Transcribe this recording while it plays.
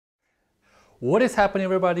What is happening,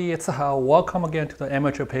 everybody? It's Hao. Welcome again to the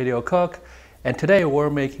Amateur Paleo Cook. And today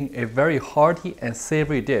we're making a very hearty and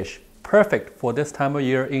savory dish, perfect for this time of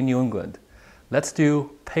year in New England. Let's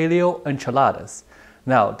do Paleo Enchiladas.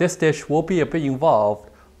 Now, this dish will be a bit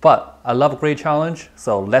involved, but I love a great challenge,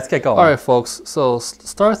 so let's get going. All right, folks, so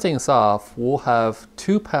start things off, we'll have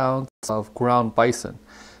 2 pounds of ground bison.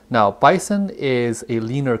 Now, bison is a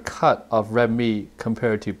leaner cut of red meat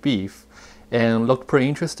compared to beef and looked pretty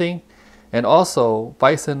interesting. And also,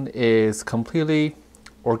 bison is completely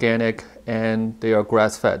organic and they are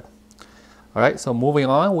grass-fed. All right, so moving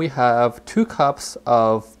on, we have 2 cups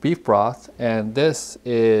of beef broth, and this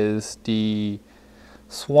is the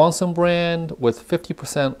Swanson brand with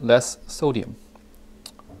 50% less sodium.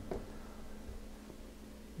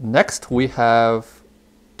 Next, we have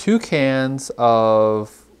 2 cans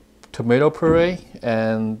of tomato puree,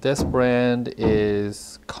 and this brand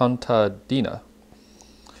is Contadina.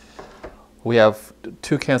 We have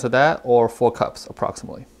 2 cans of that, or 4 cups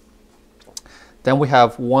approximately. Then we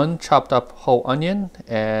have 1 chopped up whole onion,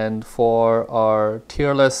 and for our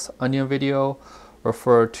tierless onion video,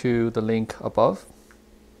 refer to the link above.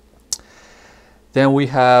 Then we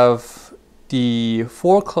have the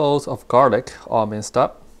 4 cloves of garlic all minced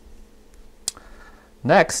up.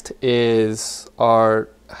 Next is our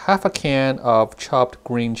half a can of chopped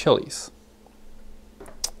green chilies.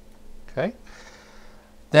 Okay.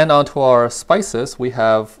 Then onto our spices, we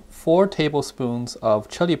have 4 tablespoons of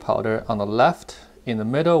chili powder on the left. In the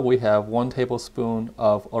middle, we have 1 tablespoon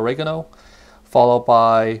of oregano, followed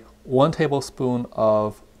by 1 tablespoon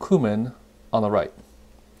of cumin on the right.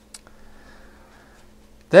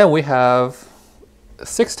 Then we have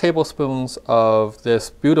 6 tablespoons of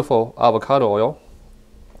this beautiful avocado oil.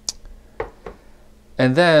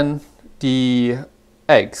 And then the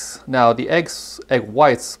eggs. Now the egg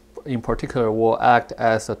whites in particular will act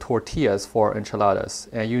as the tortillas for enchiladas,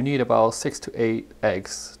 and you need about 6 to 8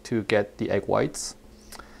 eggs to get the egg whites.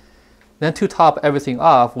 Then to top everything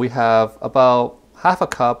off, we have about half a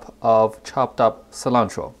cup of chopped up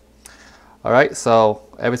cilantro. All right, so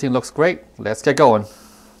everything looks great. Let's get going.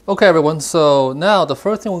 Okay, everyone, so now the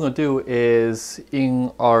first thing we're going to do is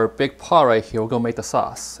in our big pot right here, we're going to make the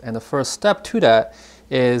sauce. And the first step to that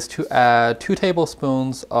is to add 2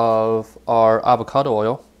 tablespoons of our avocado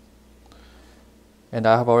oil. And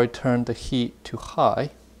I have already turned the heat to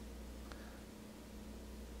high.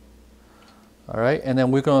 All right, and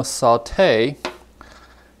then we're going to saute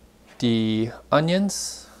the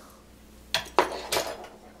onions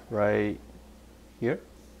right here,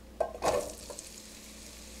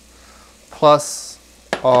 plus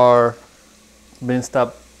our minced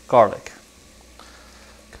up garlic.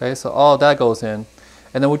 Okay, so all that goes in,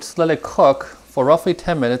 and then we just let it cook for roughly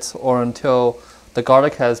 10 minutes or until the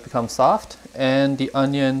garlic has become soft and the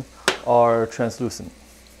onion are translucent.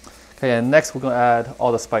 Okay, and next we're going to add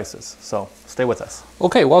all the spices, so stay with us.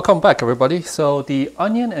 Okay, welcome back, everybody. So the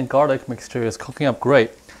onion and garlic mixture is cooking up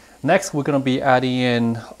great. Next, we're going to be adding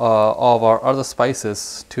in all of our other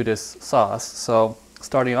spices to this sauce. So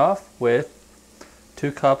starting off with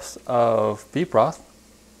 2 cups of beef broth.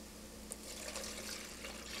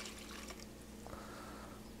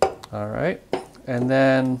 All right, and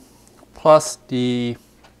then plus the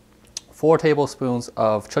 4 tablespoons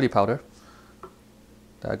of chili powder.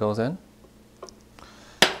 That goes in.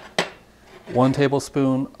 1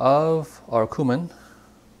 tablespoon of our cumin.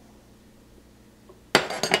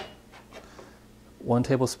 1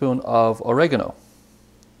 tablespoon of oregano.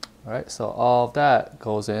 All right, so all of that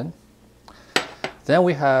goes in. Then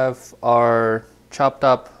we have our chopped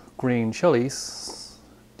up green chilies,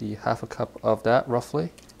 the half a cup of that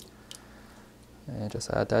roughly. And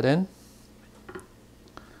just add that in.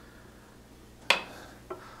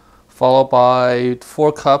 Followed by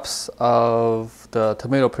 4 cups of the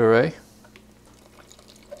tomato puree.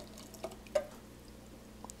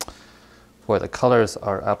 Boy, the colors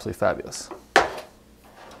are absolutely fabulous.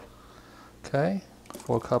 Okay,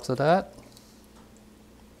 4 cups of that.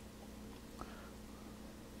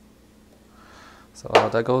 So all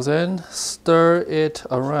that goes in, stir it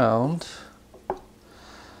around.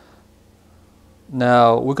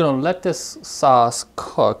 Now we're going to let this sauce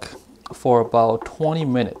cook for about 20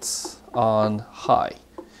 minutes on high.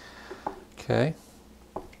 Okay.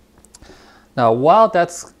 Now while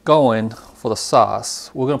that's going for the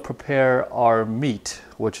sauce, we're going to prepare our meat,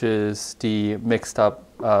 which is the mixed up,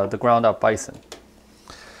 the ground up bison.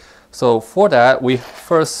 So for that, we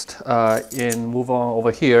first move on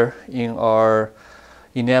over here in our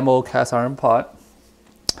enamel cast iron pot.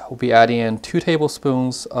 We'll be adding in 2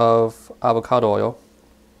 tablespoons of avocado oil,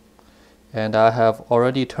 and I have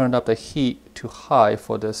already turned up the heat to high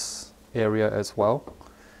for this area as well.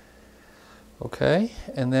 Okay,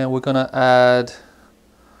 and then we're gonna add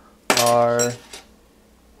our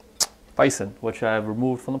bison, which I've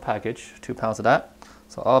removed from the package, 2 pounds of that.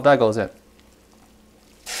 So all of that goes in.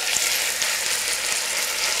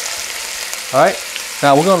 All right,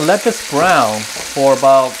 now we're gonna let this brown for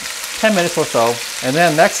about 10 minutes or so, and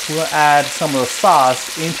then next we're gonna add some of the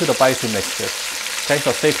sauce into the bison mixture. Okay,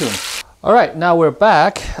 so stay tuned. All right, now we're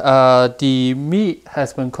back. The meat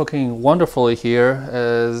has been cooking wonderfully here.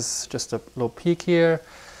 As just a little peek here.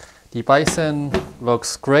 The bison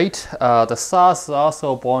looks great. The sauce is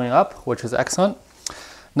also boiling up, which is excellent.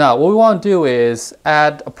 Now, what we want to do is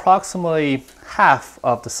add approximately half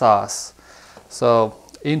of the sauce. So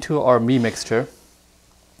into our meat mixture.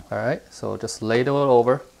 All right, so just ladle it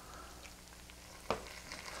over.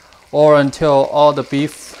 Or until all the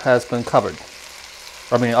beef has been covered.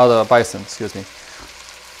 I mean, all the bison, excuse me.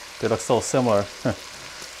 They look so similar.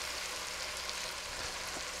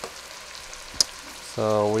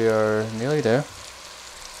 So we are nearly there.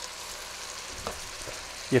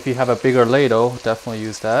 If you have a bigger ladle, definitely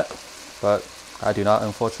use that. But I do not,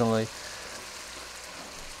 unfortunately.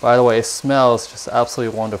 By the way, it smells just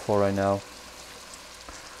absolutely wonderful right now.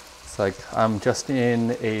 It's like I'm just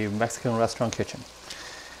in a Mexican restaurant kitchen.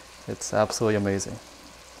 It's absolutely amazing.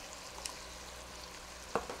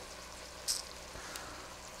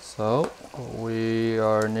 So we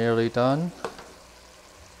are nearly done.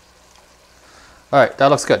 All right, that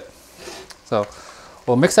looks good. So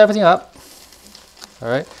we'll mix everything up. All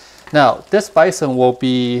right. Now this bison will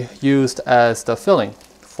be used as the filling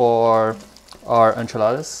for our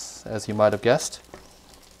enchiladas, as you might have guessed.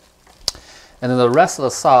 And then the rest of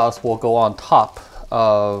the sauce will go on top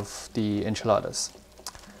of the enchiladas.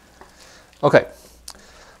 Okay.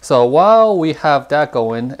 So while we have that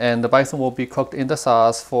going, and the bison will be cooked in the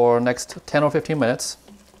sauce for next 10 or 15 minutes.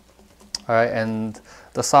 All right, and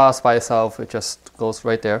the sauce by itself, it just goes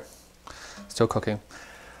right there, still cooking.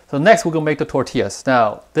 So next we're gonna make the tortillas.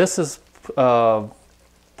 Now this is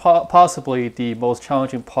possibly the most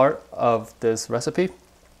challenging part of this recipe.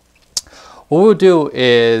 What we'll do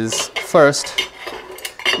is first,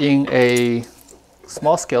 in a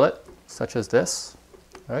small skillet, such as this,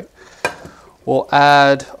 all right, we'll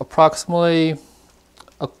add approximately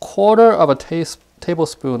 1/4 of a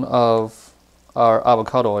tablespoon of our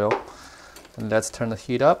avocado oil. And let's turn the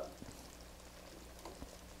heat up.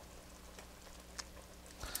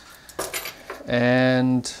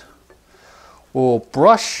 And we'll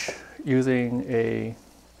brush using a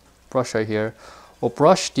brush right here. We'll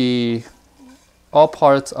brush all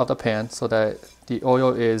parts of the pan so that the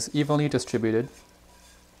oil is evenly distributed.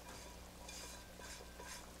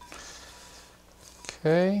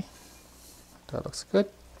 Okay, that looks good.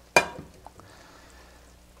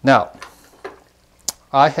 Now,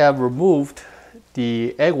 I have removed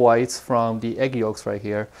the egg whites from the egg yolks right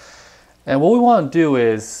here. And what we want to do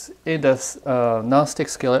is, in this non-stick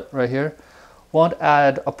skillet right here, we want to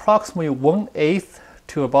add approximately 1/8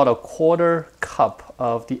 to about 1/4 cup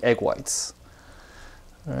of the egg whites.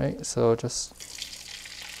 All right, so just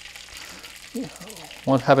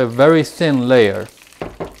want to have a very thin layer.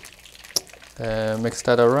 And mix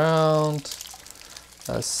that around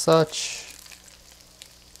as such.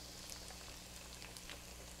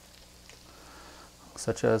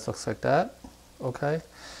 Such as looks like that. Okay.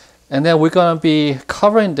 And then we're going to be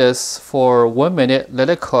covering this for 1 minute, let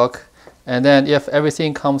it cook. And then if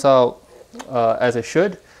everything comes out as it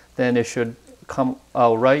should, then it should come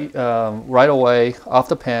out right away off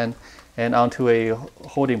the pan and onto a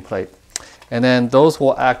holding plate. And then those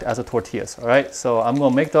will act as a tortillas. All right, so I'm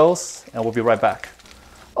gonna make those and we'll be right back.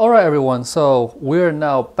 All right, everyone, so we're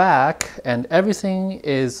now back and everything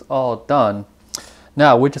is all done.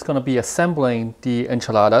 Now we're just gonna be assembling the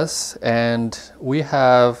enchiladas, and we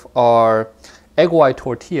have our egg white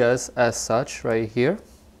tortillas as such right here.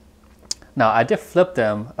 Now I did flip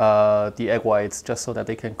them, the egg whites, just so that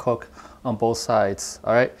they can cook on both sides.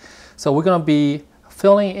 All right, so we're gonna be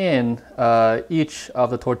filling in each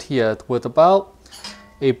of the tortillas with about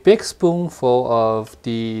a big spoonful of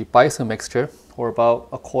the bison mixture, or about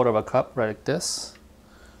 1/4 cup, right like this.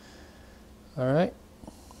 All right,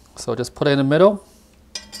 so just put it in the middle,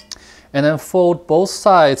 and then fold both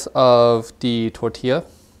sides of the tortilla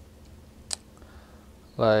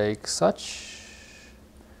like such.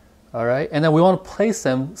 All right, and then we want to place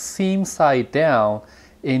them seam side down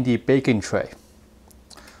in the baking tray.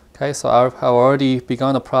 Okay, so I've already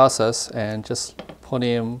begun the process and just put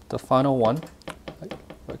in the final one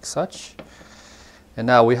like such. And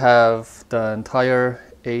now we have the entire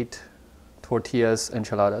 8 tortillas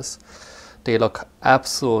enchiladas. They look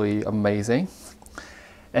absolutely amazing.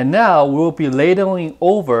 And now we'll be ladling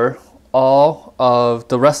over all of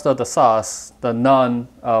the rest of the sauce, the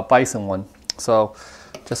non-bison one. So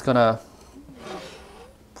just gonna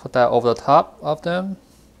put that over the top of them.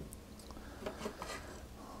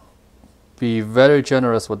 Be very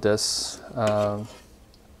generous with this. No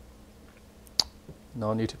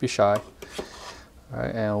need to be shy. All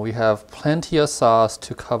right, and we have plenty of sauce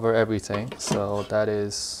to cover everything, so that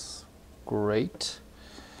is great.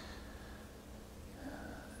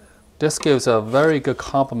 This gives a very good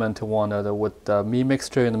complement to one another with the meat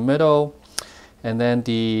mixture in the middle, and then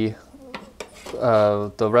the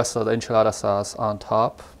rest of the enchilada sauce on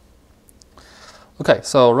top. Okay,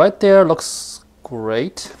 so right there looks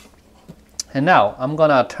great. And now I'm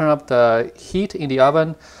gonna turn up the heat in the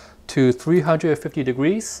oven to 350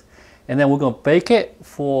 degrees, and then we're gonna bake it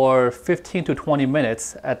for 15 to 20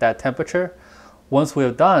 minutes at that temperature. Once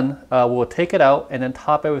we're done, we'll take it out and then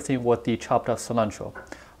top everything with the chopped up cilantro.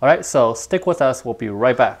 All right, so stick with us, we'll be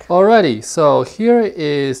right back. Alrighty, so here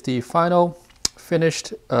is the final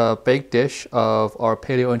finished baked dish of our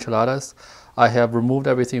paleo enchiladas. I have removed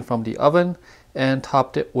everything from the oven and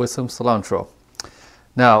topped it with some cilantro.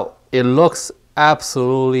 Now, it looks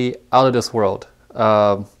absolutely out of this world,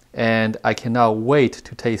 and I cannot wait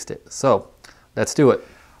to taste it. So, let's do it.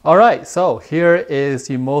 All right, so here is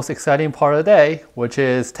the most exciting part of the day, which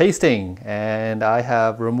is tasting. And I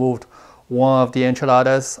have removed one of the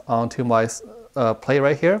enchiladas onto my plate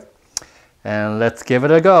right here. And let's give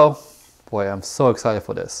it a go. Boy, I'm so excited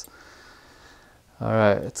for this. All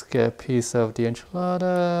right, let's get a piece of the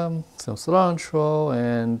enchilada, some cilantro,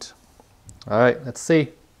 and all right, let's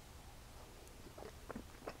see.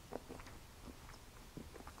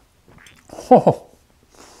 Oh.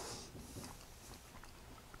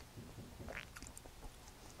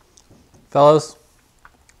 Fellas,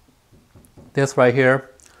 this right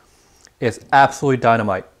here is absolutely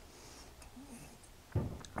dynamite.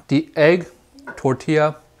 The egg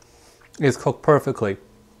tortilla is cooked perfectly.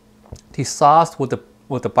 The sauce with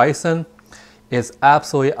the bison is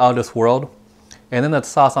absolutely out of this world. And then the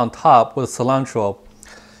sauce on top with cilantro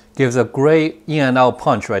gives a great in and out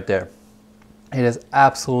punch right there. It is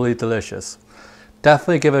absolutely delicious.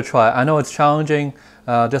 Definitely give it a try. I know it's challenging.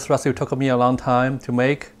 This recipe took me a long time to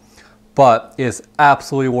make, but it's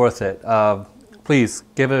absolutely worth it. Please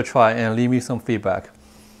give it a try and leave me some feedback.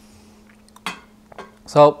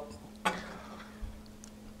 So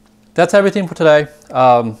that's everything for today.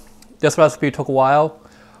 This recipe took a while,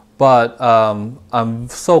 but I'm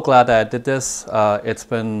so glad that I did this. It's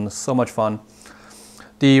been so much fun.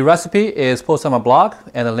 The recipe is posted on my blog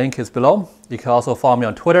and the link is below. You can also follow me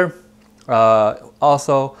on Twitter.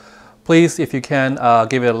 Also, please, if you can,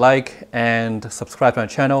 give it a like and subscribe to my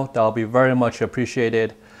channel. That'll be very much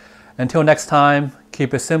appreciated. Until next time,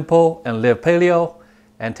 keep it simple and live paleo,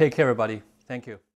 and take care everybody. Thank you.